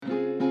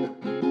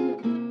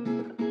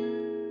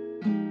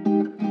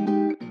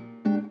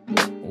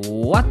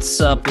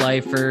What's up,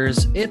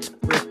 lifers? It's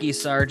Ricky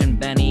Sergeant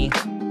Benny,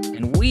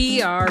 and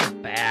we are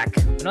back.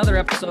 Another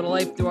episode of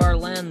Life Through Our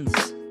Lens.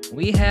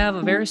 We have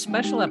a very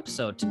special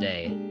episode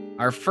today.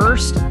 Our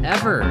first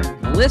ever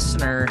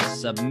listener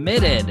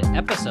submitted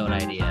episode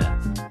idea.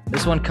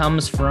 This one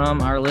comes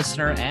from our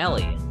listener,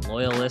 Allie,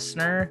 loyal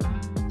listener,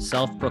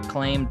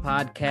 self-proclaimed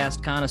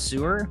podcast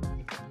connoisseur,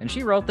 and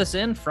she wrote this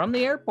in from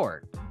the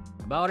airport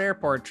about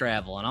airport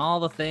travel and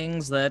all the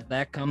things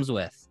that comes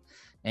with.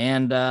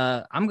 And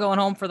I'm going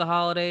home for the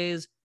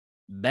holidays.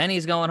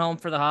 Benny's going home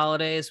for the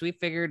holidays. We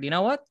figured, you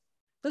know what?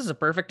 This is a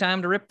perfect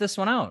time to rip this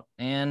one out.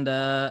 And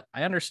I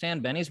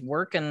understand Benny's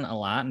working a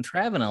lot and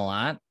traveling a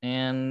lot.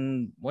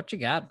 And what you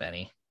got,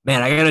 Benny?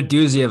 Man, I got a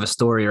doozy of a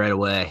story right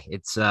away.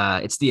 It's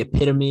the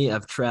epitome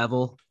of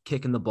travel,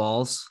 kicking the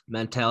balls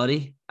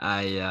mentality.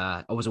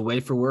 I was away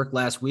for work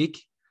last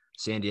week.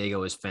 San Diego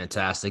was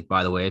fantastic,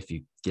 by the way. If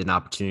you get an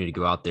opportunity to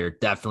go out there,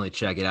 definitely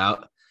check it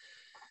out.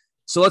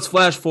 So let's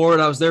flash forward.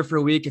 I was there for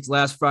a week. It's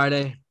last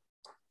Friday.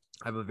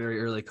 I have a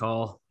very early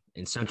call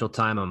in Central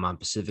Time. I'm on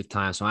Pacific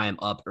Time, so I am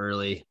up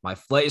early. My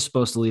flight is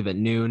supposed to leave at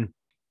noon,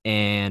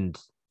 and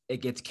it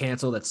gets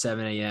canceled at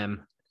 7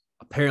 a.m.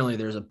 Apparently,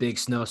 there's a big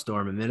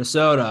snowstorm in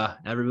Minnesota.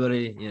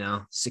 Everybody,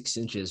 6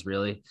 inches,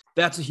 really.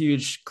 That's a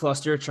huge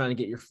cluster trying to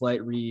get your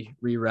flight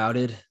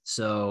rerouted.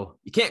 So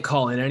you can't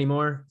call in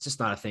anymore. It's just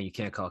not a thing. You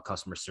can't call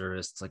customer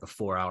service. It's like a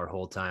 4-hour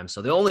hold time.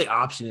 So the only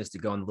option is to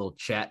go on the little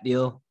chat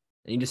deal.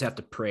 And you just have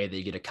to pray that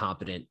you get a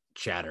competent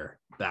chatter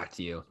back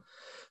to you.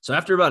 So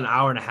after about an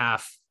hour and a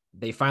half,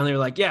 they finally were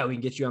like, yeah, we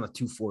can get you on the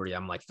 240.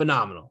 I'm like,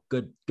 phenomenal.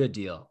 Good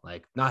deal.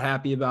 Like, not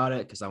happy about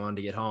it because I wanted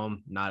to get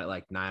home, not at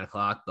like 9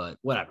 o'clock, but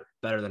whatever.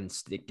 Better than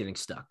getting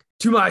stuck.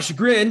 To my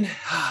chagrin,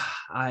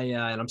 and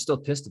I'm still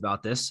pissed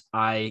about this.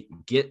 I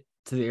get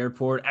to the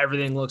airport.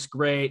 Everything looks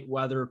great.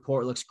 Weather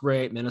report looks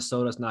great.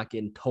 Minnesota's not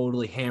getting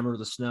totally hammered with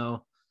the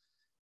snow.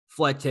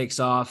 Flight takes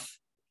off.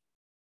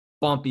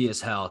 Bumpy as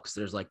hell because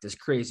there's like this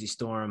crazy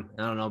storm.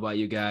 I don't know about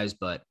you guys,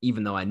 but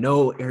even though I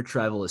know air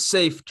travel is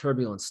safe,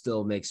 turbulence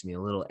still makes me a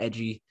little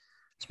edgy,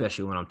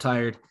 especially when I'm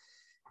tired.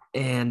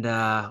 And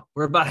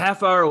we're about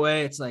half hour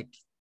away. It's like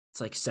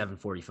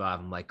 7:45.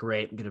 I'm like,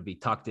 great. I'm gonna be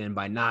tucked in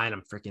by 9.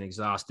 I'm freaking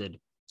exhausted.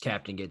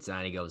 Captain gets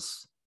on. He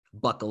goes,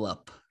 buckle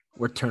up.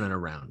 We're turning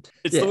around.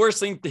 It's the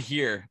worst thing to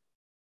hear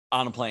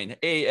on a plane.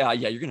 Hey,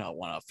 you're gonna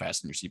want to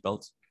fasten your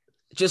seatbelts.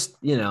 Just,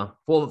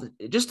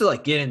 just to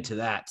like get into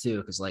that too,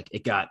 because like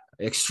it got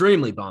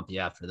extremely bumpy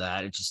after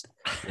that. It just,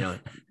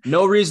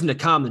 no reason to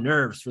calm the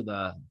nerves for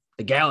the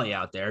galley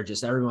out there.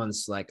 Just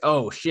everyone's like,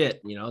 oh shit,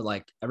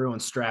 like everyone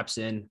straps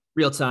in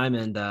real time.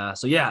 And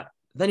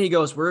then he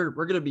goes, we're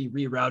going to be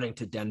rerouting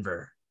to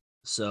Denver.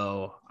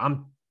 So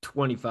I'm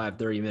 25,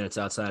 30 minutes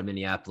outside of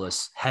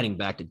Minneapolis heading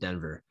back to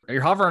Denver.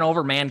 You're hovering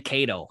over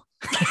Mankato.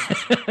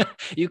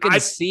 You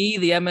can see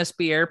the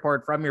MSP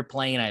airport from your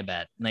plane, I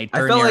bet. And they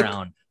turn you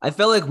around. I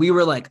felt like we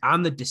were like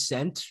on the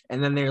descent,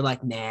 and then they're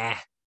like, nah.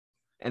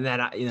 And then,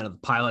 the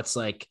pilot's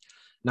like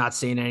not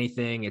saying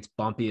anything. It's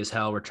bumpy as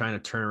hell. We're trying to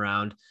turn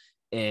around,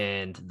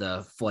 and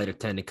the flight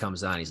attendant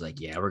comes on. He's like,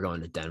 yeah, we're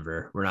going to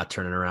Denver. We're not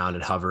turning around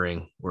and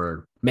hovering.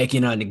 We're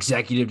making an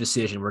executive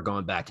decision. We're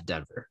going back to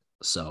Denver.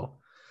 So,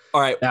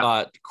 all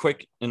right.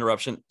 Quick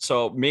interruption.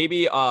 So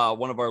maybe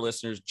one of our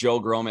listeners,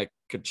 Joe Gromick,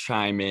 could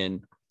chime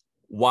in.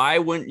 Why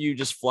wouldn't you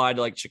just fly to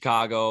like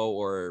Chicago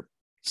or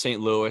St.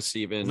 Louis,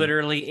 even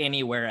literally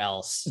anywhere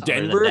else?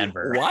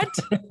 Denver? What?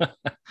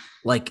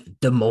 Like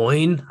Des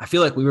Moines? I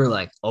feel like we were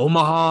like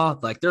Omaha.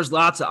 Like there's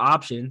lots of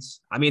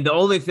options. I mean, the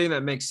only thing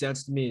that makes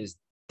sense to me is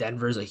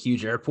Denver's a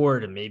huge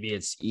airport and maybe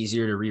it's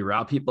easier to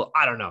reroute people.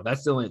 I don't know.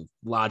 That's the only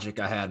logic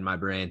I had in my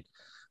brain.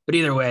 But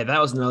either way,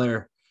 that was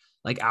another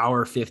like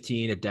hour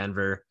 15 at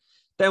Denver.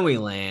 Then we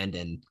land,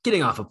 and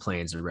getting off of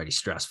planes are already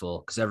stressful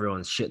because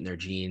everyone's shitting their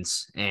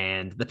jeans.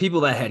 And the people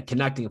that had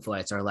connecting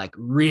flights are like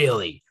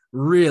really,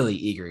 really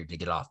eager to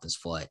get off this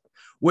flight.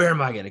 Where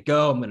am I going to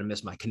go? I'm going to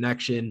miss my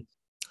connection.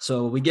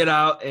 So we get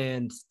out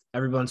and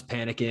everyone's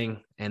panicking,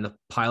 and the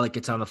pilot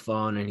gets on the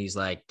phone and he's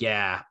like,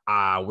 yeah,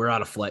 we're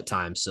out of flight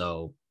time.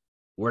 So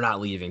we're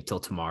not leaving till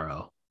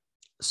tomorrow.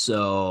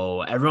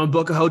 So everyone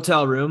book a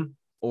hotel room,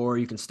 or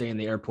you can stay in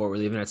the airport. We're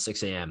leaving at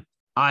 6 a.m.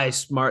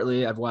 I've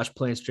watched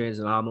Planes, Trains,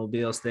 and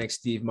Automobiles. Thanks,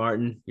 Steve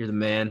Martin. You're the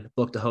man.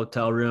 Booked a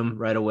hotel room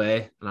right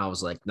away. And I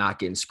was like not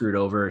getting screwed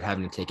over,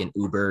 having to take an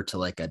Uber to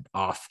like an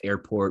off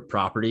airport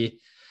property.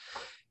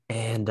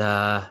 And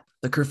the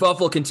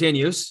kerfuffle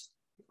continues.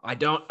 I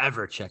don't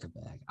ever check a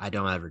bag. I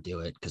don't ever do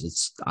it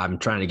because I'm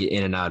trying to get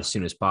in and out as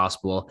soon as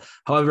possible.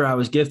 However, I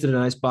was gifted a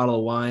nice bottle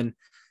of wine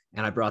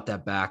and I brought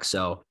that back.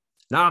 So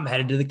now I'm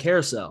headed to the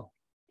carousel.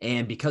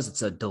 And because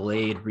it's a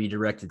delayed,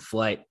 redirected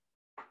flight,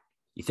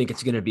 you think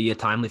it's going to be a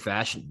timely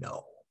fashion?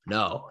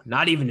 No,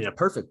 not even in a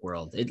perfect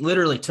world. It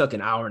literally took an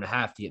hour and a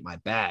half to get my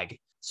bag.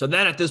 So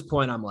then at this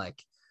point, I'm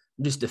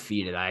just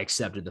defeated. I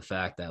accepted the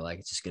fact that like,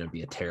 it's just going to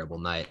be a terrible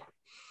night.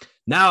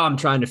 Now I'm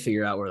trying to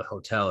figure out where the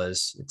hotel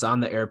is. It's on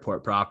the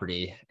airport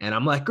property. And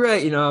I'm like,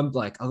 great. I'm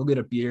like, I'll go get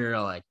a beer.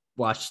 I'll like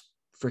watch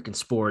freaking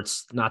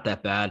sports. Not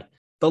that bad.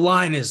 The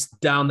line is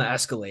down the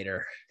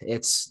escalator.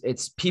 It's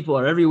people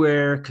are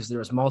everywhere because there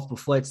was multiple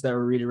flights that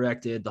were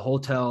redirected. The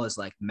hotel is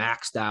like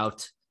maxed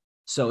out.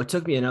 So it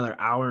took me another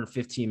hour and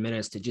 15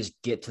 minutes to just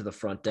get to the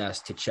front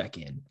desk to check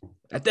in.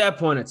 At that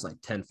point, it's like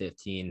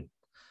 10:15.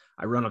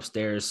 I run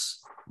upstairs,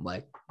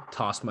 like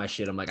toss my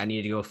shit. I'm like, I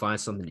need to go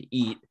find something to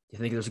eat. You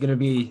think there's going to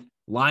be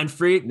line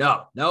free?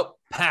 No, nope.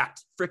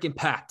 Packed, freaking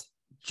packed,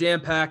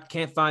 jam packed.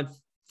 Can't find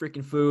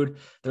freaking food.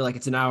 They're like,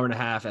 it's an hour and a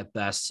half at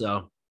best.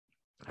 So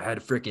I had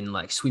freaking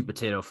like sweet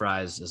potato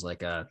fries as like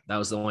that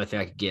was the only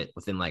thing I could get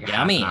within like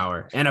half an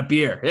hour and a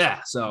beer.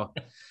 Yeah. So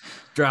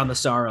drown the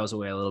sorrows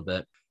away a little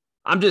bit.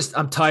 I'm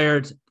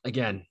tired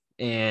again.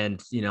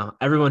 And, you know,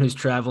 everyone who's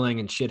traveling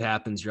and shit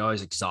happens, you're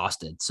always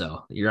exhausted.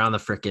 So you're on the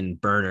freaking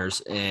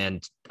burners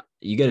and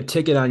you get a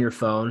ticket on your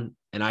phone.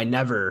 And I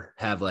never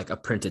have like a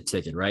printed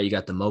ticket, right? You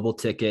got the mobile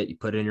ticket, you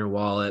put it in your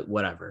wallet,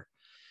 whatever.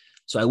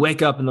 So I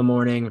wake up in the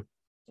morning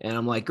and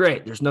I'm like,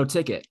 great, there's no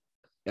ticket.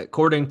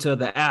 According to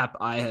the app,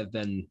 I have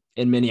been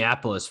in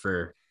Minneapolis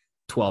for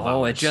 12 hours.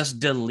 Oh, it just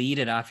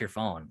deleted off your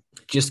phone.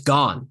 Just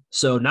gone.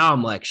 So now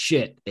I'm like,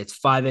 shit, it's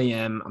 5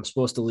 a.m. I'm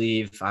supposed to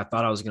leave. I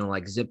thought I was going to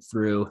like zip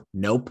through.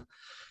 Nope.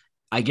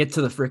 I get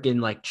to the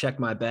freaking like check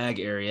my bag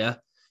area.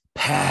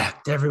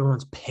 Packed.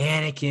 Everyone's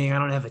panicking. I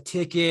don't have a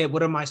ticket. We're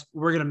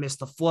going to miss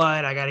the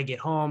flight. I got to get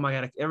home.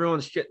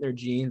 Everyone's shitting their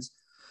jeans.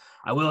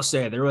 I will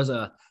say there was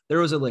a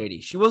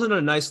lady. She wasn't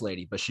a nice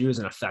lady, but she was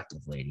an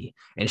effective lady.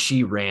 And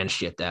she ran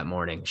shit that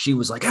morning. She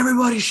was like,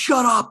 everybody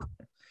shut up.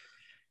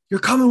 You're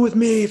coming with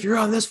me. If you're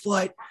on this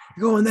flight,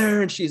 you're going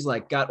there. And she's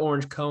like got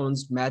orange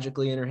cones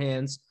magically in her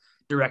hands,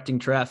 directing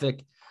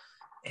traffic.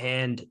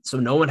 And so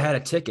no one had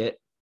a ticket.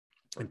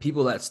 And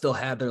people that still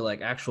had their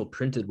like actual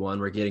printed one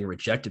were getting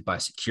rejected by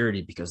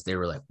security because they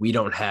were like, we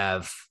don't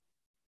have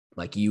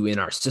like you in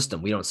our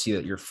system. We don't see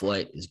that your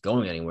flight is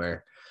going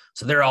anywhere.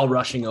 So they're all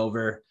rushing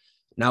over.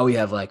 Now we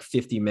have like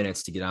 50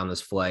 minutes to get on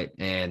this flight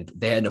and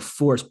they had to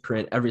force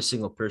print every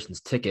single person's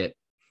ticket.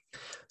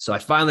 So I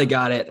finally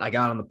got it. I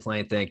got on the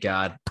plane, thank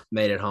God,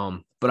 made it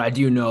home. But I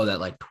do know that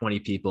like 20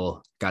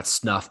 people got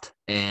snuffed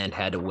and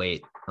had to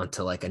wait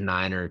until like a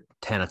 9 or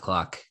 10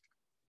 o'clock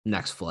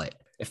next flight.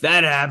 If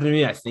that had happened to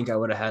me, I think I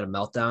would have had a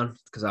meltdown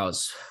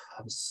because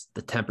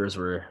the tempers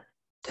were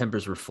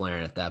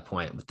flaring at that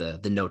point with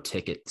the no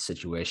ticket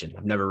situation.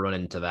 I've never run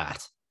into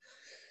that.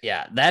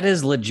 Yeah, that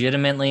is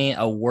legitimately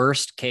a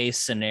worst case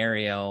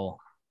scenario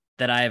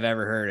that I've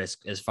ever heard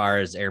as far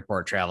as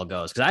airport travel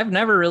goes. Because I've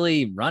never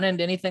really run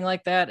into anything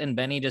like that. And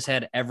Benny just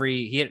had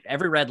every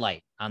red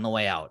light on the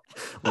way out.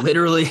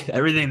 Literally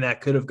everything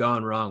that could have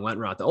gone wrong went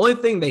wrong. The only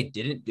thing they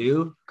didn't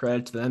do,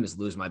 credit to them, is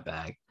lose my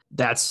bag.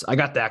 I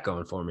got that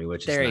going for me,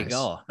 which there is you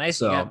go. Nice.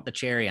 So, you got the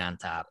cherry on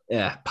top.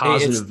 Yeah.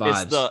 Positive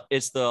vibes.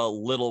 It's the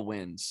little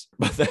wins,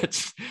 but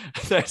that's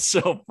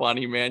so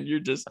funny, man. You're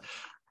just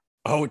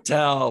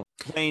hotel,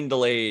 plane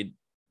delayed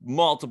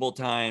multiple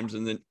times.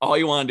 And then all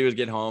you want to do is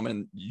get home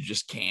and you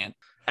just can't.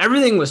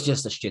 Everything was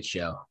just a shit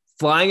show.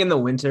 Flying in the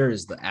winter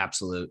is the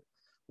absolute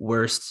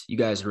worst. You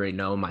guys already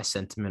know my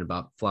sentiment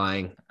about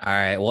flying. All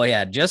right. Well,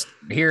 yeah, just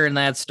hearing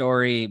that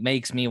story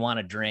makes me want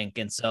to drink.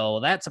 And so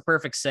that's a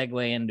perfect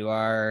segue into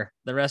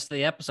the rest of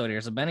the episode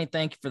here. So Benny,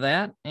 thank you for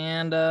that.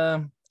 And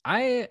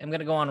I am going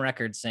to go on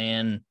record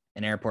saying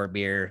an airport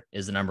beer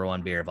is the number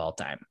one beer of all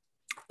time.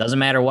 Doesn't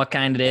matter what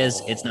kind it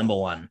is. It's number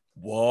one.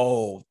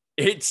 Whoa.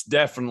 It's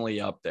definitely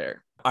up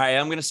there. I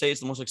am going to say it's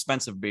the most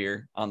expensive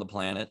beer on the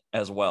planet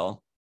as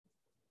well.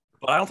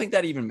 But I don't think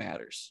that even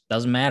matters.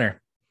 Doesn't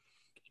matter.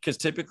 Because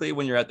typically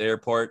when you're at the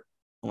airport,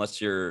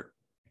 unless you're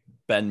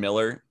Ben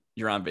Miller,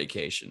 you're on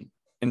vacation.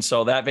 And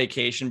so that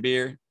vacation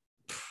beer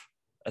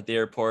at the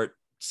airport,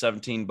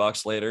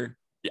 $17 later.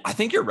 I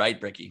think you're right,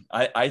 Bricky.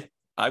 I'm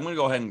going to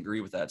go ahead and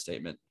agree with that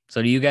statement.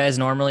 So do you guys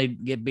normally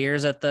get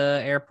beers at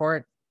the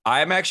airport?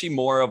 I'm actually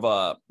more of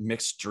a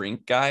mixed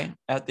drink guy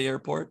at the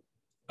airport.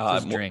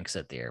 Drinks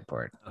at the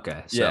airport.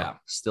 Okay. So yeah.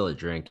 Still a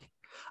drink.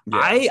 Yeah.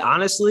 I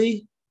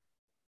honestly,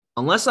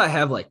 unless I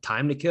have like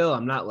time to kill,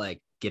 I'm not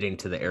like getting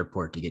to the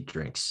airport to get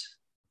drinks.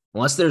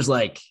 Unless there's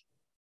like,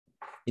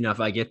 you know, if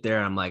I get there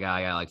and I'm like,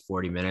 I got like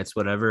 40 minutes,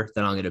 whatever,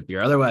 then I'll get a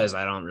beer. Otherwise,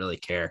 I don't really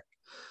care.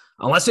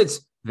 Unless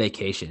it's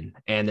vacation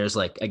and there's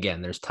like,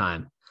 again, there's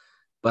time.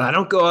 But I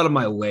don't go out of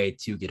my way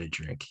to get a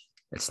drink.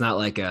 It's not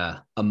like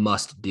a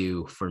must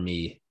do for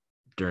me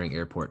during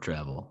airport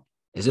travel.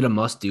 Is it a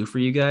must do for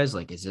you guys?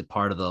 Like, is it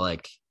part of the,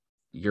 like,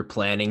 you're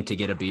planning to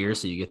get a beer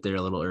so you get there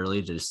a little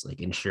early to just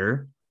like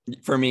ensure?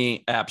 For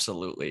me,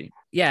 absolutely.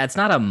 Yeah, it's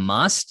not a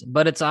must,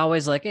 but it's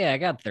always like, hey, I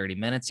got 30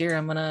 minutes here.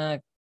 I'm going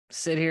to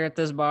sit here at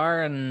this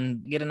bar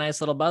and get a nice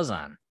little buzz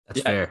on.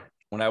 That's fair.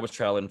 When I was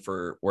traveling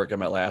for work at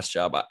my last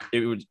job,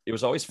 it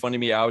was always funny to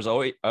me.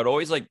 I'd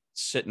always like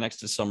sit next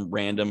to some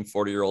random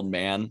 40-year-old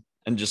man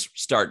and just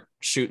start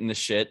shooting the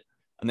shit.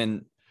 And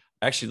then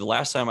actually the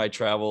last time I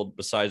traveled,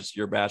 besides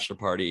your bachelor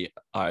party,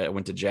 I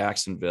went to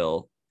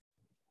Jacksonville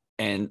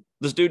and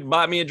this dude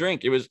bought me a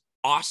drink. It was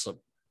awesome.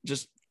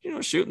 Just, you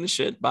know, shooting the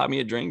shit, bought me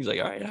a drink. He's like,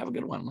 all right, have a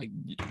good one. I'm like,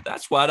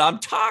 that's what I'm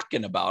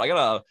talking about. I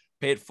got to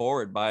pay it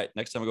forward. Buy it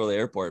next time I go to the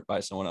airport, buy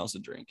someone else a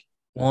drink.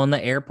 Well, and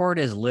the airport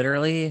is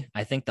literally,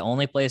 I think, the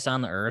only place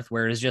on the earth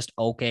where it is just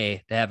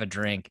okay to have a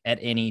drink at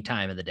any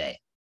time of the day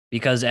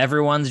because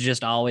everyone's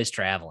just always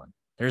traveling.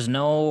 There's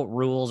no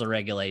rules or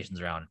regulations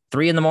around.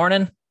 3 in the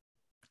morning,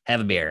 have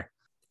a beer.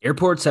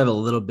 Airports have a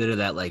little bit of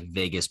that like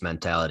Vegas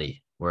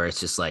mentality where it's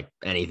just like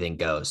anything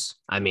goes.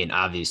 I mean,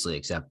 obviously,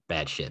 except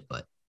bad shit,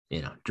 but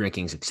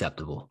drinking's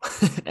acceptable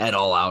at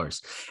all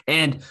hours.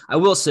 And I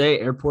will say,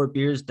 airport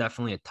beer is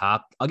definitely a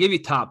top. I'll give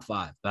you top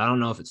 5, but I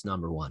don't know if it's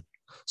number 1.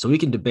 So we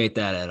can debate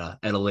that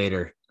at a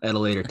later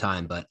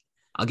time. But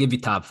I'll give you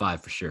top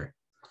 5 for sure.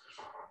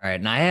 All right.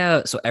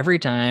 And so every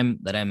time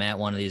that I'm at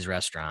one of these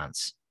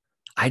restaurants,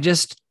 I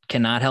just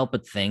cannot help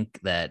but think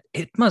that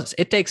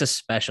it takes a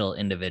special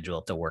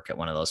individual to work at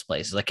one of those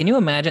places. Like, can you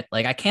imagine?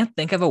 Like, I can't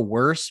think of a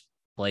worse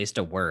place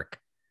to work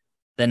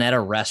than at a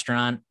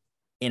restaurant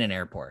in an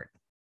airport.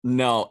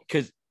 No,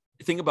 because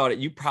think about it.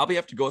 You probably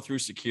have to go through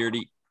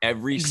security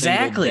every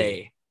single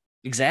day.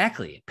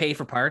 Exactly. Pay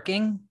for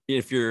parking.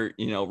 If you're,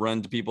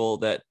 run to people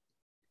that,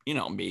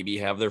 maybe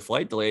have their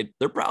flight delayed,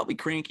 they're probably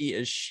cranky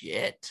as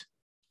shit.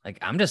 Like,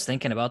 I'm just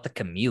thinking about the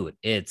commute.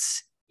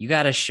 You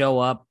got to show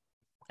up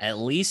at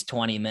least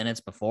 20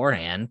 minutes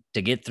beforehand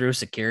to get through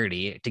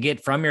security, to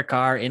get from your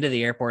car into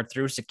the airport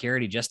through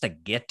security just to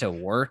get to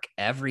work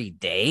every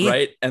day.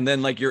 Right. And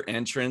then like your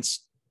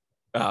entrance,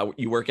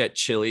 you work at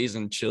Chili's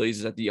and Chili's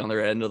is at the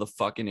other end of the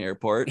fucking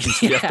airport.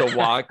 So you have to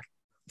walk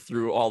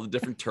through all the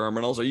different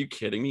terminals. Are you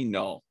kidding me?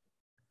 No.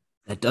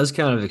 That does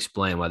kind of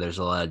explain why there's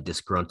a lot of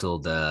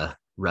disgruntled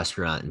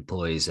restaurant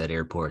employees at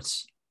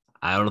airports.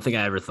 I don't think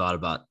I ever thought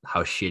about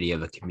how shitty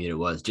of a commute it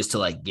was just to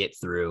like get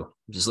through.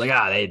 Just like,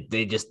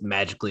 they just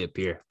magically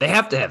appear. They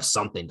have to have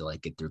something to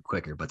like get through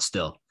quicker, but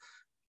still.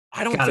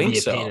 I don't think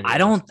so.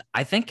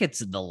 I think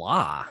it's the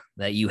law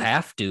that you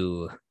have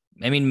to.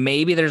 I mean,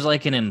 maybe there's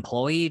like an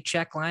employee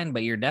check line,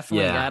 but you're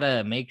definitely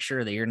gotta make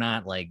sure that you're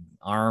not like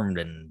armed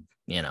and,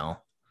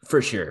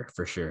 For sure.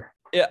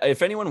 Yeah.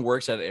 If anyone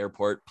works at an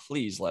airport,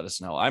 please let us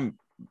know.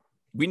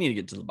 We need to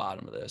get to the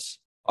bottom of this.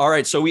 All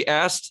right. So we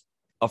asked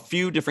a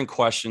few different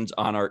questions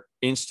on our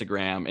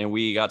Instagram and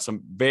we got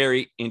some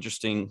very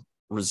interesting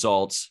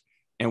results.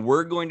 And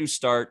we're going to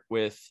start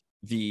with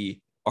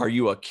are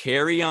you a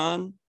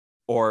carry-on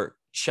or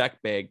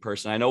check bag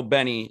person? I know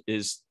Benny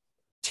is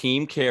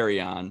team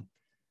carry-on.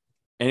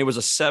 And it was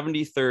a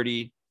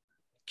 70-30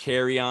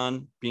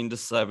 carry-on being the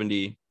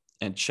 70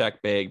 and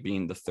check bag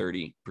being the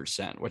 30%,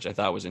 which I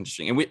thought was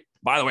interesting. And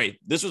by the way,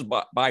 this was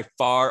by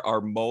far our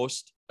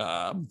most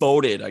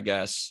voted, I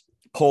guess,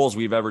 polls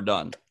we've ever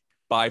done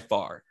by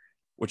far,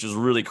 which is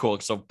really cool.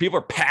 So people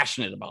are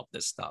passionate about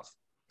this stuff.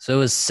 So it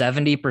was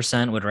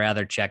 70% would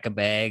rather check a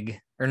bag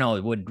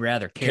would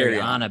rather carry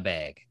on a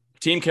bag.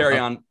 Team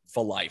carry-on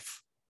for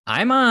life.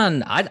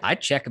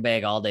 I'd check a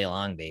bag all day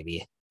long,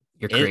 baby.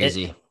 You're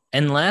crazy.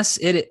 Unless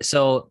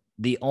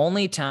the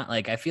only time,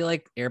 like, I feel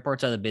like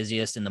airports are the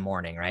busiest in the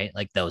morning, right?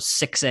 Like those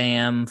 6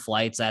 a.m.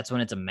 flights, that's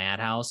when it's a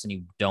madhouse and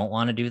you don't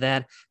want to do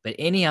that. But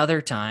any other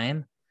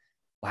time,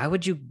 why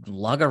would you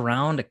lug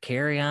around a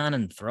carry-on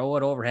and throw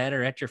it overhead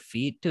or at your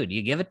feet? Dude,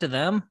 you give it to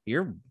them,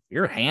 you're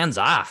hands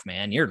off,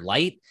 man. You're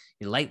lightweight,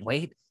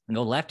 and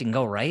go left and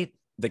go right.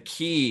 The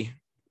key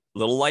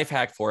little life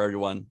hack for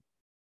everyone,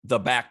 the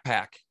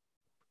backpack.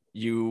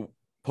 You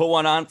put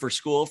one on for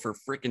school for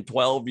freaking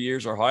 12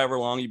 years or however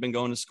long you've been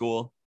going to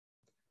school.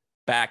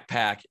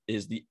 Backpack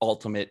is the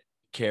ultimate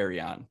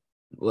carry-on.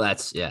 Well,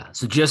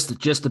 so just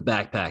the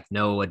backpack,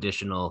 no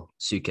additional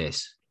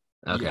suitcase.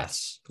 Okay.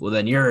 Yes. Well,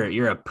 then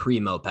you're a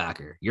primo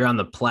packer. You're on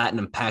the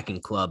platinum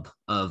packing club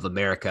of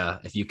America.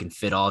 If you can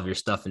fit all of your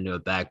stuff into a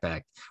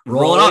backpack,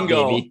 roll it up,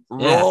 baby.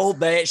 Roll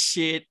that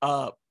shit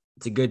up.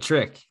 It's a good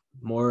trick.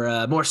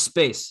 More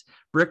space.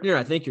 Brickner,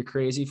 I think you're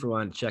crazy for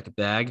wanting to check a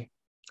bag.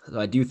 So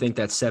I do think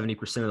that 70%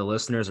 of the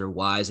listeners are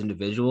wise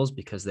individuals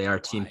because they are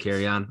team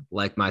carry-on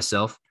like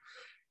myself.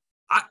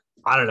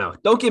 I don't know.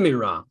 Don't get me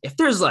wrong. If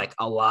there's like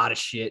a lot of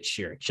shit,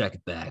 sure, check a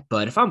bag.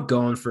 But if I'm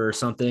going for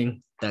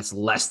something that's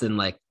less than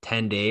like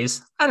 10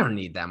 days, I don't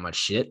need that much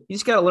shit. You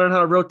just got to learn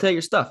how to rotate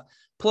your stuff.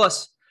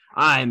 Plus,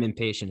 I'm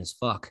impatient as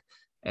fuck,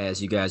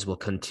 as you guys will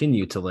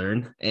continue to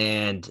learn.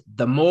 And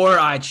the more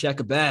I check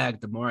a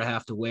bag, the more I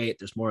have to wait.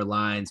 There's more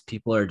lines.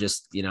 People are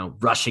just,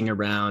 rushing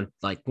around.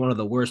 Like one of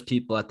the worst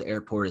people at the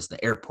airport is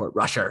the airport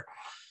rusher.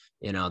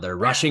 They're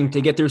rushing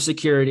to get through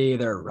security.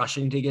 They're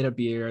rushing to get a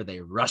beer.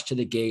 They rush to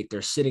the gate.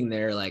 They're sitting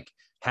there like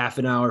half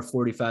an hour,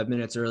 45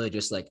 minutes early,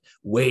 just like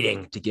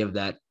waiting to give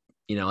that,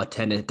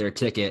 attendant their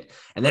ticket.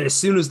 And then as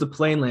soon as the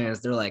plane lands,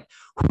 they're like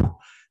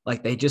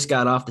they just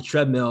got off the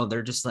treadmill.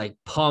 They're just like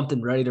pumped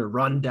and ready to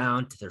run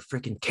down to their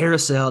freaking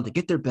carousel to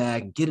get their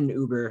bag and get an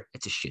Uber.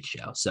 It's a shit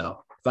show.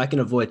 So if I can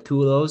avoid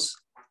 2 of those,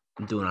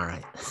 I'm doing all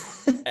right.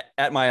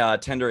 At my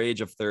tender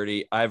age of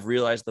 30, I've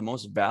realized the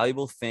most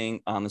valuable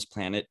thing on this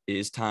planet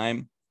is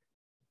time.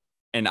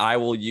 And I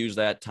will use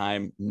that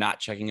time not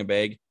checking a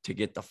bag to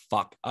get the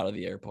fuck out of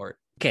the airport.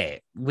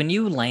 Okay. When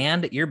you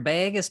land, your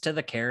bag is to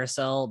the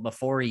carousel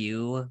before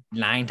you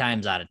 9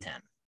 times out of 10.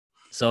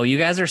 So you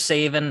guys are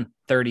saving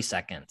 30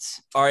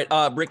 seconds. All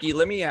right, Ricky,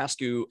 let me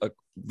ask you a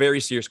very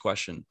serious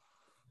question.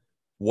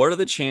 What are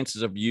the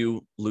chances of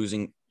you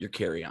losing your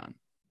carry-on?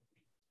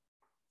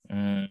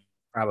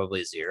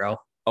 Probably 0.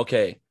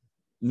 Okay.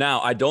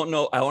 Now, I don't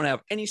know. I don't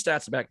have any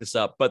stats to back this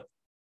up, but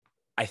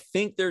I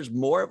think there's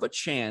more of a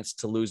chance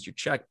to lose your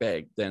check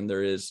bag than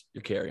there is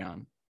your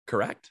carry-on.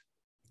 Correct?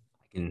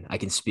 I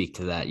can speak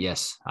to that.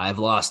 Yes, I've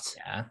lost.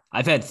 Yeah.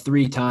 I've had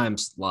 3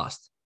 times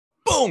lost.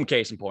 Boom,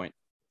 case in point.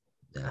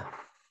 Yeah.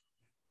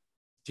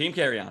 Team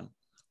carry-on.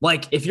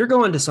 Like if you're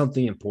going to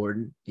something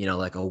important,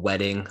 like a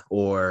wedding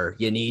or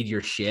you need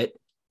your shit,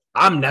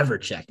 I'm never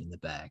checking the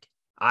bag.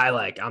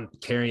 I'm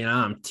carrying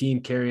on. I'm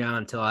team carry on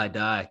until I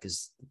die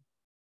because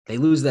they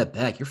lose that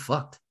bag. You're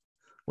fucked.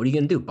 What are you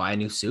going to do? Buy a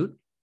new suit?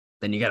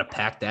 Then you got to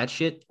pack that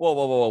shit?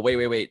 Whoa.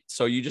 Wait.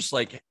 So you just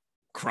like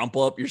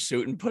crumple up your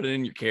suit and put it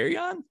in your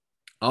carry-on?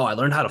 Oh, I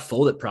learned how to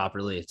fold it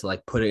properly to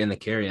like put it in the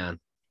carry-on.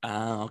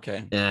 Oh,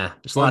 okay. Yeah.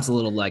 There's lots of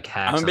little like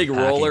hacks. I'm a big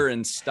roller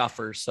and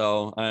stuffer,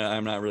 so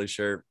I'm not really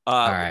sure.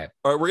 All right.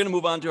 We're going to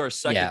move on to our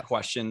second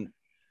question,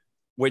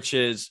 which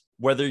is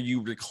whether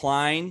you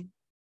recline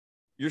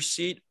your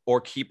seat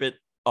or keep it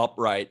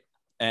upright.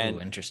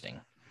 And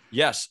interesting.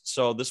 Yes.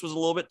 So this was a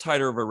little bit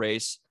tighter of a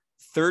race.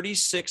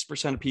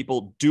 36% of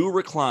people do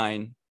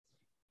recline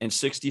and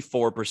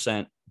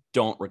 64%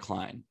 don't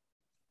recline.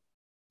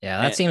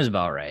 Yeah, that seems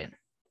about right.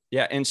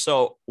 Yeah. And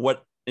so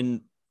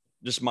in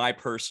just my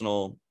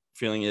personal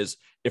feeling is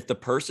if the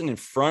person in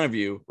front of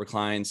you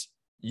reclines,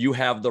 you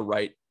have the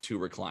right to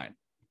recline.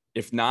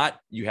 If not,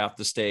 you have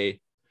to stay.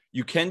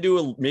 You can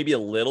do maybe a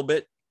little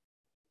bit,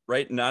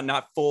 right?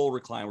 Not full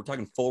recline. We're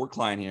talking full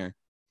recline here.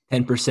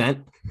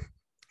 10%.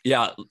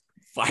 Yeah.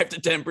 5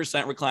 to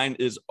 10% recline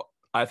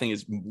I think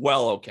is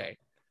well okay.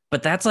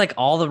 But that's like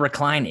all the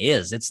recline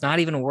is. It's not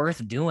even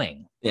worth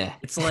doing. Yeah.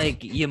 It's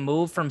like you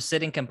move from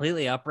sitting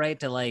completely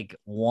upright to like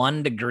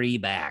 1 degree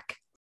back.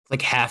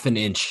 Like half an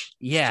inch.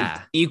 Yeah.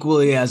 It's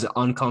equally as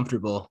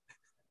uncomfortable.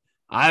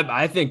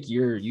 I think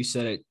you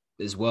said it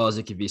as well as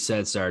it could be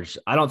said, Sarge.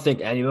 I don't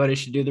think anybody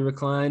should do the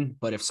recline,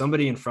 but if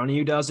somebody in front of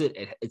you does it,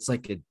 it's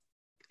like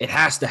it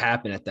has to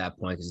happen at that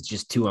point because it's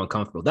just too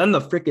uncomfortable. Then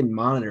the freaking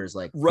monitor is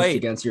like pushed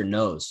against your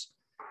nose.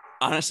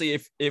 Honestly,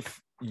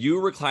 if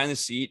you recline the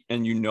seat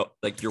and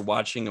like you're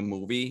watching a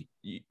movie,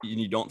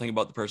 you don't think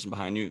about the person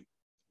behind you,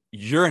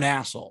 you're an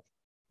asshole.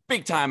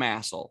 Big time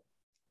asshole.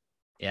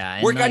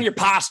 Yeah. Work on your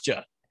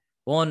posture.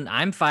 Well, and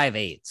I'm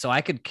 5'8", so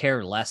I could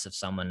care less if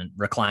someone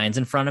reclines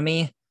in front of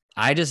me.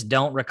 I just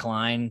don't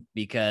recline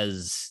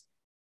because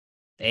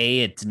A,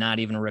 it's not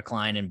even a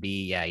recline, and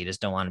B, yeah, you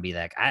just don't want to be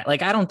that guy.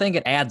 I don't think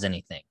it adds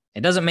anything. It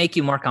doesn't make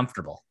you more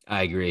comfortable.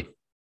 I agree.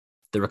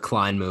 The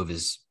recline move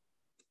is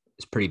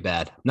pretty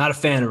bad. Not a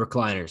fan of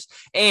recliners.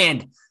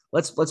 And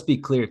let's be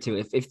clear too.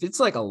 If it's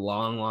like a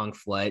long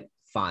flight,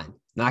 fine.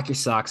 Knock your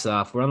socks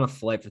off. We're on a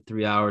flight for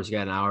 3 hours. You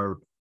got an hour,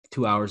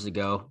 2 hours to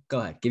go. Go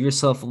ahead. Give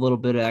yourself a little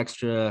bit of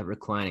extra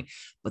reclining.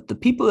 But the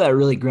people that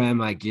really grind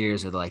my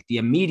gears are like the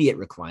immediate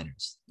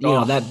recliners. You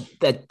know,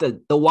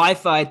 the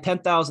Wi-Fi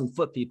 10,000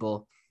 foot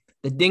people,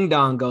 the ding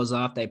dong goes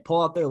off. They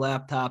pull out their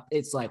laptop.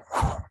 It's like,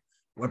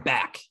 we're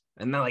back.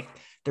 And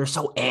they're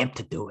so amped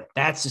to do it.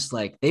 That's just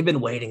like, they've been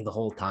waiting the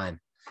whole time.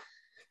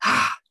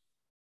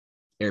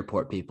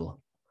 Airport people.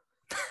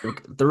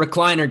 The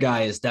recliner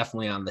guy is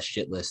definitely on the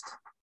shit list.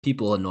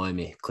 People annoy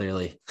me,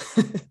 clearly.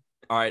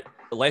 All right.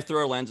 Life Through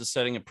Our Lens is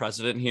setting a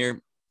precedent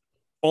here.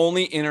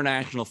 Only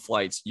international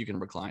flights you can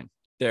recline.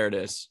 There it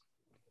is.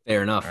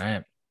 Fair enough. All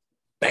right.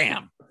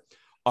 Bam.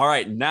 All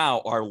right.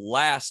 Now, our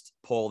last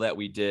poll that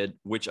we did,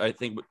 which I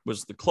think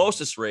was the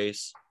closest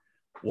race,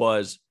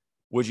 was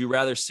would you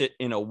rather sit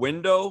in a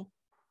window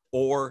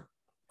or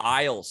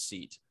aisle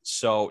seat?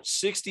 So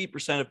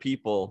 60% of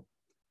people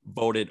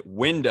voted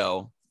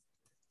window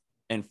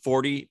and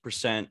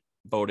 40%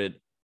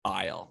 voted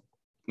aisle.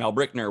 Now,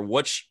 Brickner,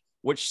 which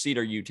seat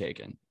are you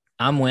taking?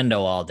 I'm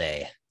window all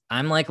day.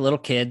 I'm like a little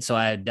kid, so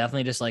I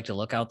definitely just like to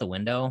look out the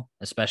window,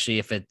 especially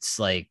if it's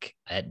like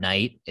at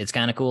night. It's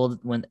kind of cool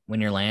when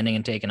you're landing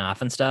and taking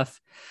off and stuff.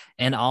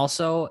 And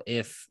also,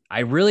 if I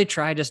really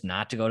try just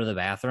not to go to the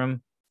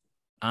bathroom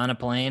on a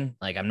plane,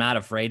 like I'm not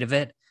afraid of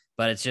it,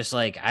 but it's just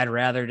like I'd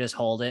rather just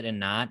hold it and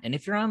not. And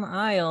if you're on the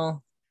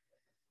aisle,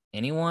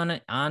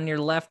 anyone on your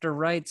left or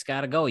right's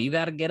got to go. You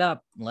got to get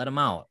up and let them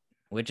out,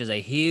 which is a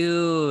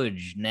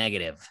huge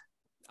negative.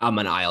 I'm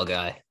an aisle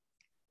guy.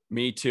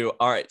 Me too.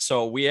 All right.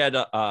 So we had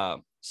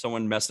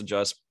someone message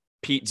us,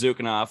 Pete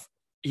Zucanoff.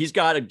 He's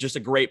got just a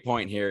great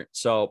point here.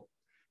 So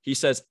he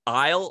says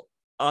aisle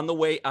on the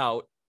way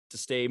out to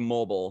stay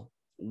mobile,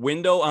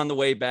 window on the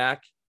way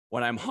back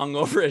when I'm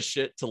hungover as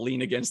shit to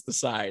lean against the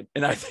side.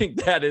 And I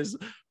think that is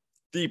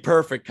the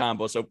perfect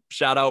combo. So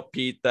shout out,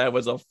 Pete. That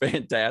was a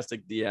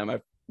fantastic DM.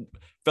 I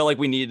felt like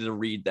we needed to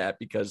read that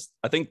because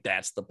I think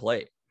that's the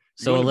play.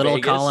 So a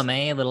little column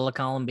A, a little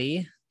column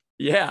B.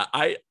 Yeah,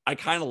 I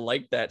kind of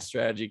like that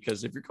strategy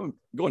because if you're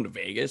going to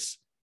Vegas,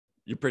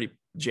 you're pretty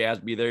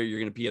jazzed to be there. You're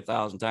going to pee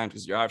 1,000 times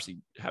because you're obviously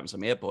having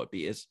some airport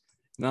beers.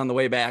 And on the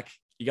way back,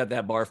 you got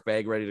that barf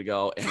bag ready to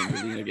go and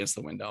you're leaning against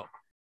the window.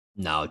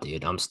 No,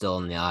 dude, I'm still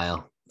in the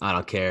aisle. I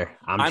don't care.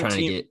 I'm I'm trying to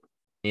team. get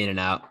in and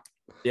out.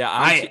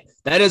 Yeah,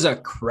 That is a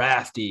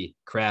crafty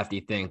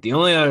thing. The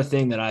only other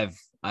thing that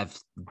I've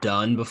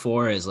done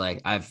before is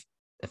like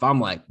if I'm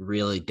like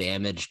really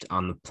damaged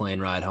on the plane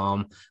ride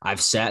home,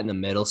 I've sat in the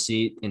middle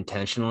seat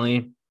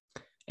intentionally,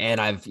 and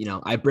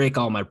I break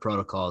all my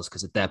protocols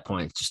because at that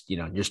point it's just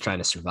you're just trying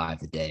to survive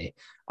the day.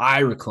 I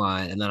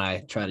recline and then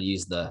I try to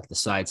use the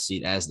side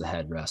seat as the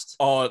headrest.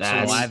 Oh, so Oh, you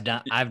That's mean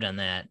I've done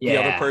that. the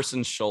other yeah,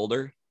 person's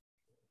shoulder?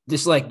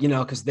 just like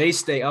because they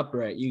stay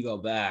upright, you go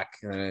back,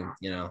 and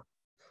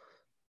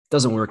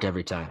doesn't work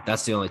every time.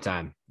 That's the only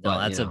time. No,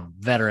 But that's a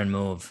veteran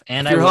move.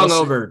 And if I you're will say,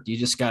 hungover, you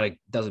just gotta.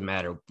 Doesn't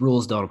matter.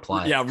 Rules don't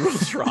apply. Yeah,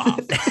 rules are off.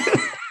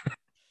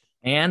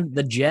 and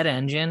the jet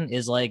engine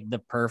is like the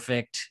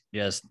perfect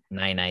just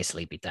night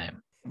sleepy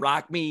time.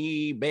 Rock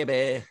me,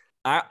 baby.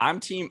 I'm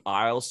team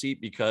aisle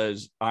seat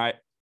because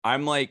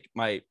I'm like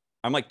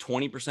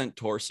 20%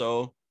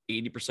 torso,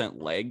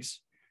 80% legs.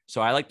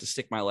 So I like to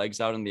stick my legs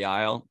out in the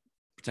aisle,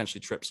 potentially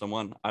trip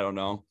someone. I don't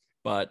know,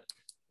 but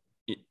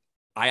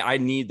I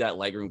need that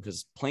leg room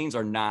because planes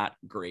are not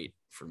great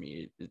for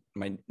me.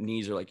 My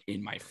knees are like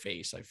in my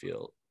face, I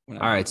feel. All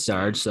right,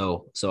 Sarge.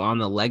 So on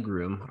the leg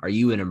room, are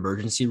you an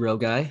emergency row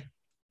guy?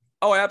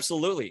 Oh,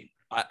 absolutely.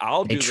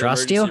 I'll They do the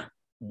trust emergency.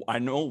 you? I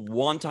know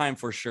one time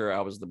for sure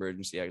I was the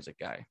emergency exit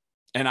guy,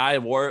 and I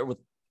wore it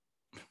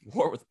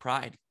with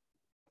pride.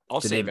 I'll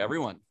Did save they-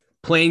 everyone.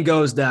 Plane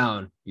goes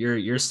down.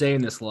 You're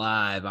saying this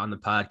live on the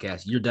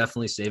podcast. You're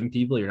definitely saving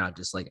people. You're not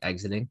just like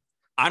exiting.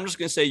 I'm just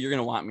gonna say you're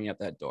gonna want me at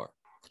that door.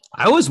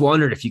 I always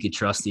wondered if you could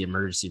trust the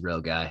emergency row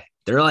guy.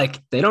 They're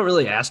like, they don't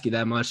really ask you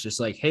that much. Just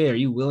like, hey, are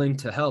you willing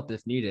to help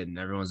if needed? And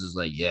everyone's just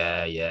like,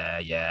 yeah.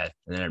 And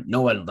then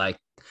no one like,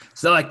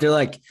 it's not like they're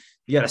like,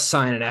 you got to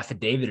sign an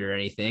affidavit or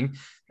anything.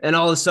 And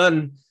all of a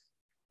sudden,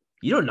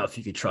 you don't know if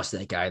you could trust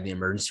that guy in the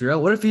emergency row.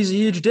 What if he's a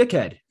huge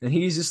dickhead? And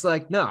he's just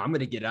like, no, I'm going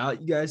to get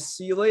out. You guys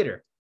see you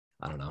later.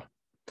 I don't know.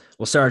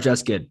 Well, Sarge,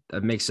 that's good.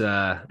 That makes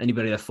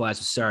anybody that flies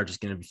with Sarge is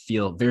going to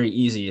feel very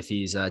easy if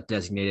he's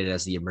designated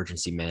as the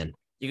emergency man.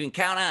 You can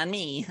count on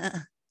me.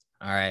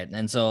 All right.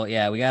 And so,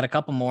 yeah, we got a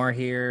couple more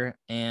here.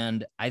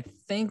 And I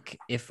think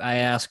if I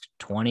asked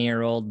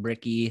 20-year-old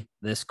Bricky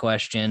this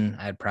question,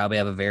 I'd probably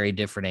have a very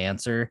different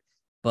answer.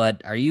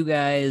 But are you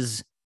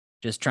guys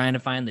just trying to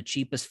find the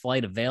cheapest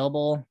flight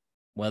available,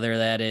 whether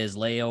that is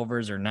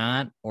layovers or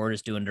not, or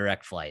just doing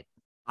direct flight?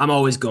 I'm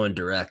always going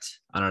direct.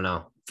 I don't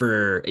know.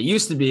 It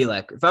used to be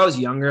like if I was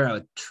younger, I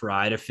would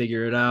try to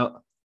figure it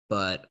out.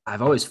 But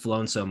I've always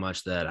flown so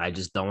much that I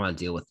just don't want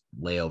to deal with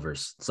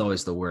layovers. It's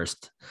always the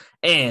worst.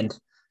 And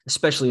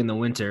especially in the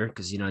winter,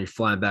 because you're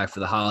flying back for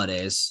the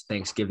holidays,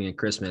 Thanksgiving and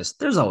Christmas,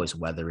 there's always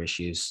weather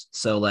issues.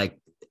 So like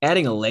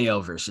adding a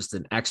layover is just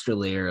an extra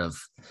layer of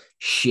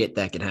shit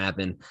that can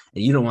happen.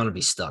 And you don't want to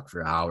be stuck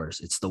for hours.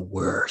 It's the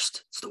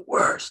worst. It's the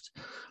worst.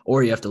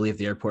 Or you have to leave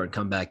the airport and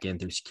come back in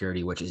through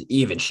security, which is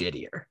even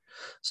shittier.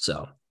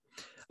 So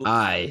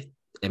I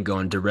am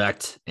going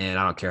direct, and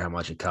I don't care how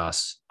much it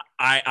costs.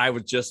 I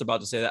was just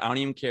about to say that. I don't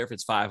even care if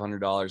it's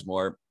 $500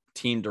 more.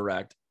 Team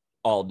direct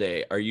all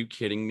day. Are you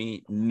kidding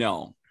me?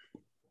 No.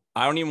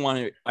 I don't even want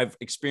to. I've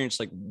experienced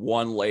like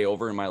one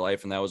layover in my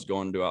life, and that was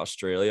going to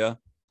Australia.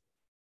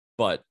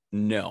 But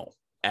no,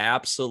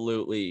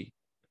 absolutely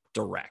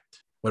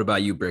direct. What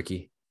about you,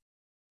 Bricky?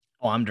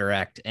 Oh, I'm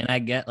direct. And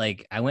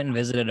I went and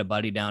visited a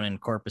buddy down in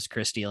Corpus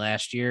Christi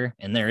last year,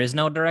 and there is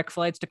no direct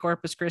flights to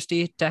Corpus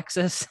Christi,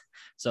 Texas.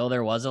 So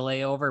there was a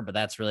layover, but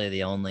that's really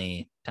the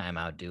only time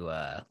I would do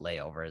a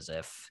layover, is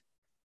if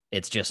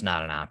it's just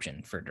not an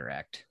option for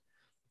direct.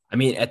 I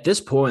mean, at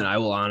this point, I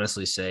will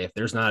honestly say if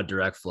there's not a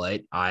direct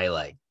flight, my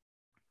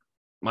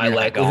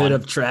likelihood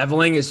of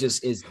traveling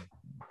is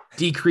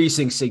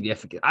decreasing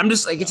significantly. I'm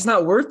just like, it's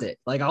not worth it.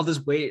 Like I'll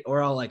just wait,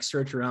 or I'll like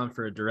search around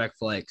for a direct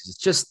flight because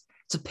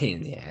it's a pain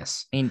in the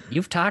ass. I mean,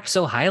 you've talked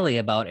so highly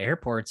about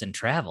airports and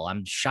travel.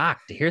 I'm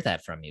shocked to hear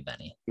that from you,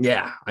 Benny.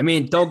 Yeah. I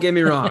mean, don't get me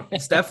wrong.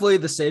 It's definitely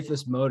the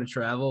safest mode of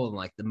travel and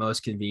like the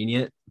most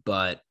convenient,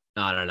 but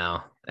I don't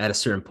know. At a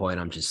certain point,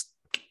 I'm just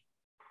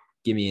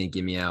give me in,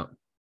 give me out.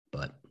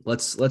 But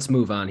let's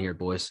move on here,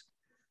 boys.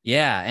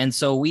 Yeah. And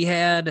so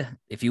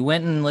if you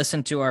went and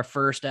listened to our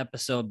first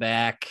episode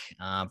back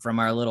from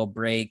our little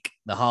break,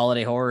 the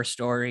holiday horror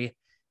story,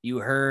 you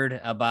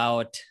heard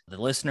about the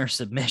listener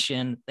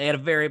submission. They had a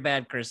very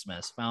bad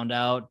Christmas, found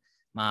out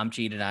mom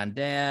cheated on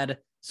dad,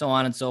 so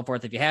on and so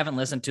forth. If you haven't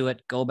listened to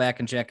it, go back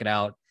and check it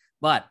out.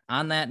 But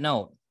on that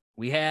note,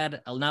 we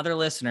had another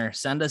listener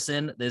send us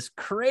in this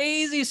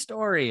crazy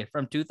story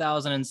from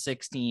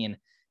 2016,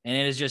 and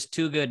it is just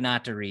too good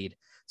not to read.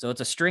 So it's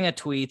a string of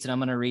tweets, and I'm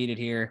going to read it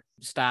here.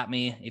 Stop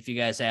me if you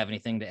guys have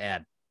anything to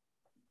add.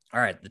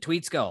 All right, the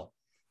tweets go.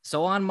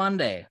 So on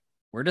Monday,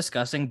 we're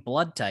discussing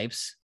blood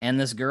types, and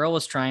this girl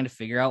was trying to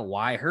figure out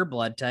why her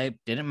blood type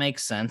didn't make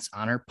sense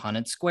on her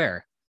Punnett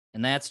square.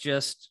 And that's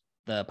just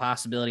the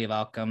possibility of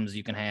outcomes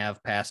you can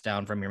have passed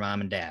down from your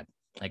mom and dad,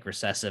 like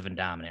recessive and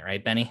dominant,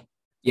 right, Benny?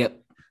 Yep.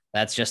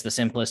 That's just the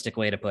simplistic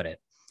way to put it.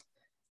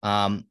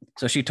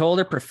 So she told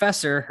her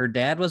professor her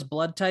dad was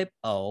blood type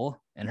O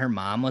and her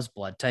mom was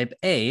blood type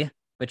A,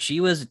 but she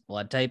was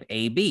blood type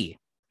AB.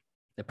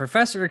 The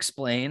professor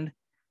explained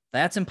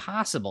that's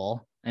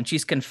impossible, and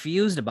she's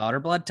confused about her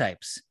blood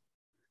types.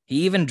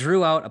 He even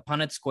drew out a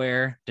Punnett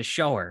square to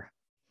show her.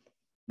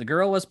 The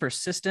girl was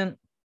persistent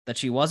that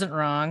she wasn't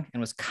wrong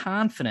and was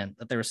confident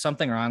that there was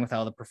something wrong with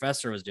how the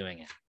professor was doing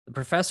it. The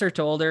professor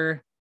told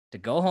her to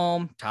go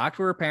home, talk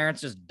to her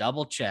parents, just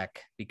double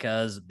check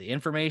because the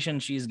information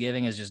she's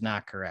giving is just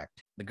not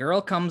correct. The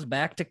girl comes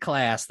back to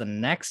class the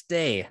next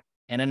day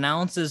and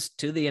announces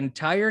to the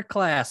entire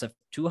class of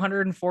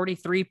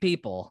 243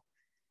 people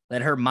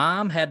that her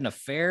mom had an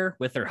affair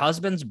with her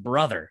husband's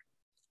brother.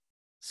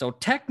 So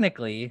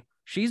technically,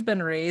 she's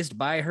been raised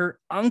by her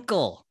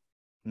uncle,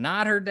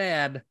 not her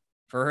dad,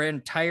 for her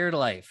entire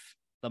life.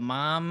 The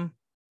mom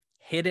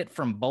hid it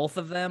from both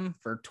of them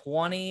for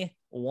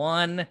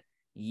 21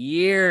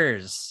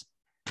 years.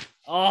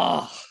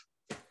 Oh.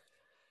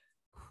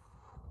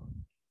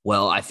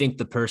 Well, I think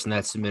the person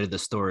that submitted the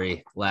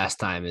story last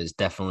time is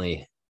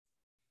definitely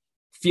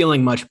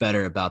feeling much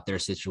better about their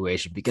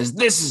situation because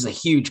this is a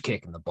huge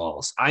kick in the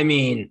balls. I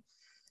mean,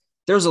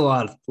 there's a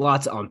lot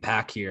to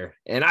unpack here,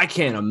 and I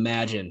can't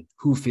imagine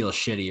who feels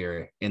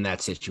shittier in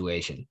that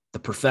situation. The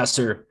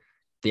professor,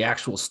 the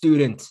actual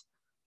student,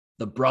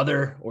 the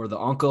brother, or the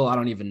uncle. I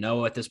don't even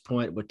know at this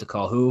point what to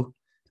call who.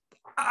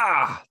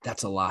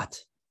 That's a lot.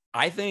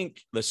 I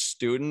think the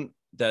student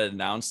that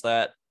announced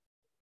that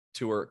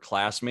to her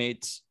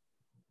classmates,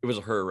 it was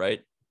her,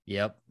 right?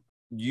 Yep.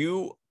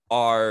 You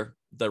are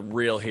the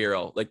real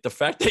hero. Like the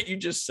fact that you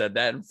just said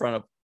that in front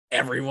of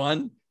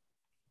everyone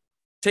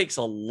takes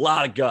a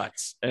lot of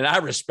guts, and I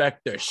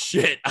respect the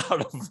shit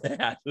out of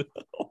that.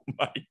 Oh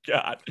my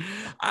God.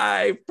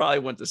 I probably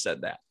wouldn't have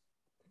said that.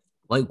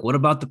 Like, what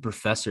about the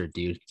professor,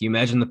 dude? Do you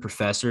imagine the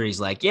professor? He's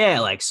like, yeah,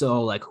 like,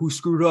 so, like, who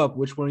screwed up?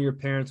 Which one of your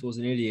parents was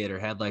an idiot or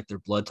had, like, their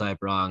blood type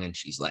wrong? And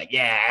she's like,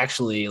 yeah,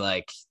 actually,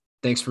 like,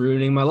 thanks for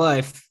ruining my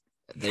life.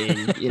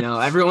 They,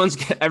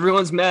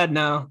 everyone's mad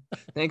now.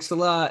 Thanks a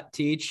lot,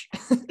 teach.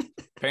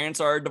 Parents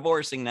are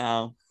divorcing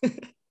now.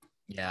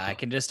 Yeah, I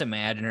can just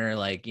imagine her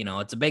like,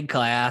 it's a big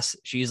class.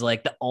 She's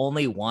like the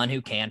only one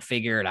who can't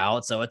figure it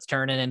out. So it's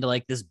turning into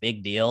like this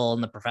big deal.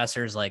 And the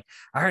professor's like,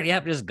 all right,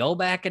 yep, just go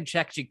back and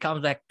check. She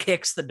comes back,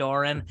 kicks the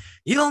door in.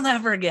 You'll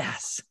never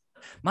guess.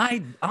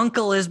 My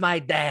uncle is my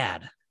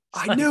dad.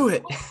 I knew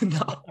it.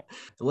 No.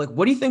 Like,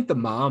 what do you think the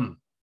mom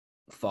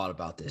thought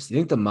about this? Do you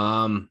think the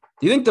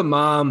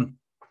mom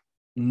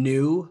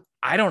knew?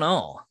 I don't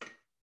know.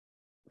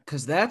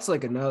 Because that's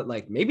like another,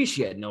 like, maybe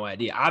she had no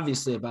idea,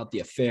 obviously, about the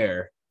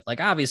affair. Like,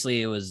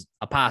 obviously it was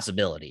a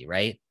possibility,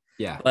 right?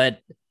 Yeah. But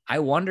I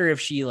wonder if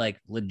she like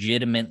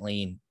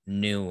legitimately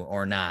knew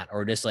or not,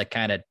 or just like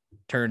kind of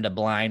turned a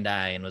blind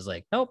eye and was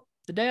like, nope,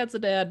 the dad's the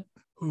dad.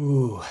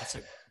 Ooh,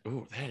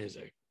 that is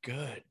a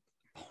good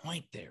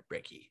point there,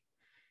 Ricky.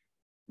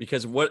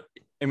 Because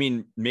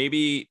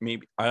maybe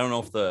I don't know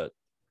if the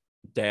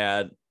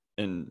dad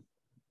and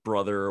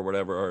brother or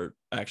whatever are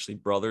actually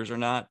brothers or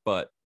not,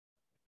 but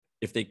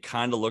if they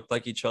kind of looked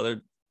like each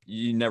other,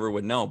 you never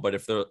would know. But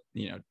if they're,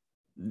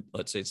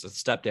 let's say it's a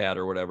stepdad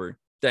or whatever,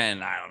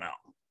 then I don't know.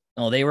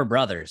 Oh, they were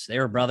brothers. They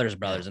were brothers.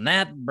 And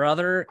that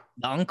brother,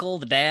 the uncle,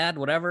 the dad,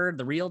 whatever,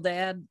 the real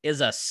dad is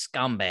a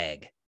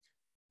scumbag.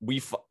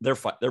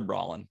 They're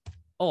brawling.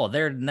 Oh,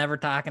 they're never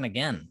talking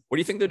again. What do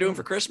you think they're doing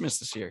for Christmas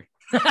this year?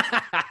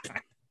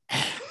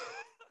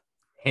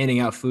 Handing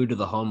out food to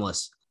the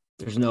homeless.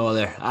 There's no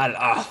other.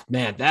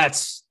 Man,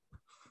 that's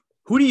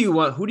who do you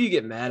want? Who do you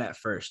get mad at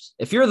first?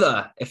 If you're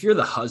the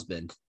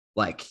husband,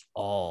 like,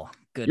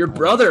 good. Your point.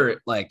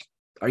 brother, like,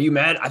 are you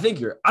mad? I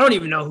don't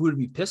even know who to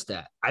be pissed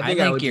at. I think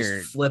I would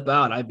just flip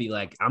out. I'd be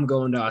like, I'm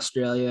going to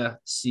Australia.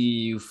 See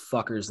you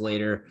fuckers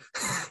later.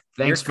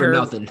 Thanks for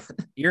nothing.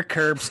 You're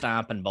curb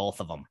stomping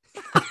both of them.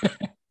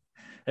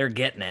 They're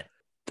getting it.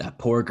 That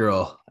poor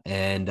girl.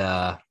 And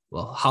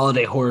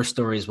holiday horror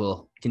stories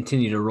will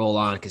continue to roll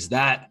on because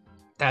that's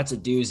a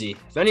doozy.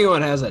 If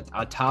anyone has a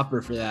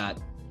topper for that,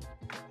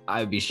 I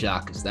would be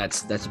shocked because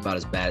that's about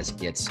as bad as it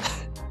gets.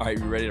 All right,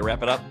 you ready to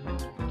wrap it up?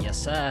 Yes,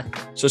 sir.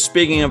 So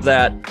speaking of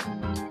that,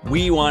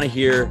 we want to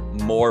hear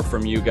more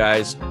from you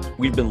guys.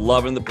 We've been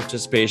loving the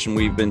participation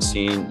we've been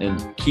seeing,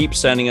 and keep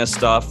sending us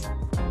stuff.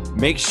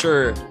 Make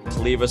sure to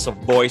leave us a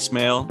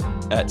voicemail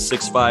at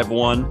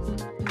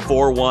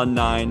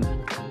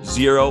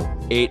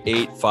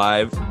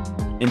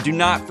 651-419-0885. And do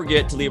not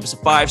forget to leave us a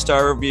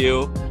 5-star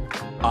review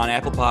on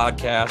Apple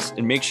Podcasts,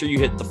 and make sure you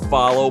hit the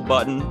follow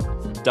button.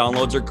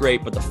 Downloads are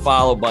great, but the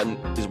follow button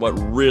is what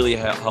really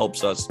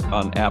helps us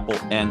on Apple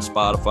and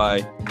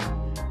Spotify.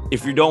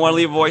 If you don't want to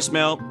leave a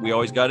voicemail, we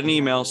always got an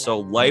email.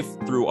 So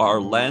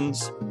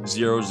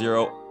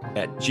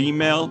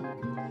lifethroughourlens00@gmail.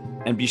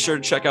 And be sure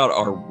to check out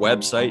our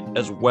website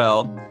as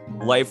well,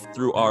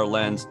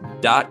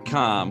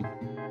 lifethroughourlens.com.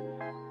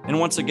 And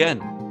once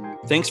again,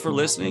 thanks for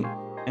listening,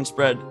 and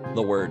spread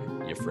the word,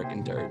 you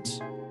frickin'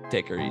 turds.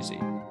 Take her easy.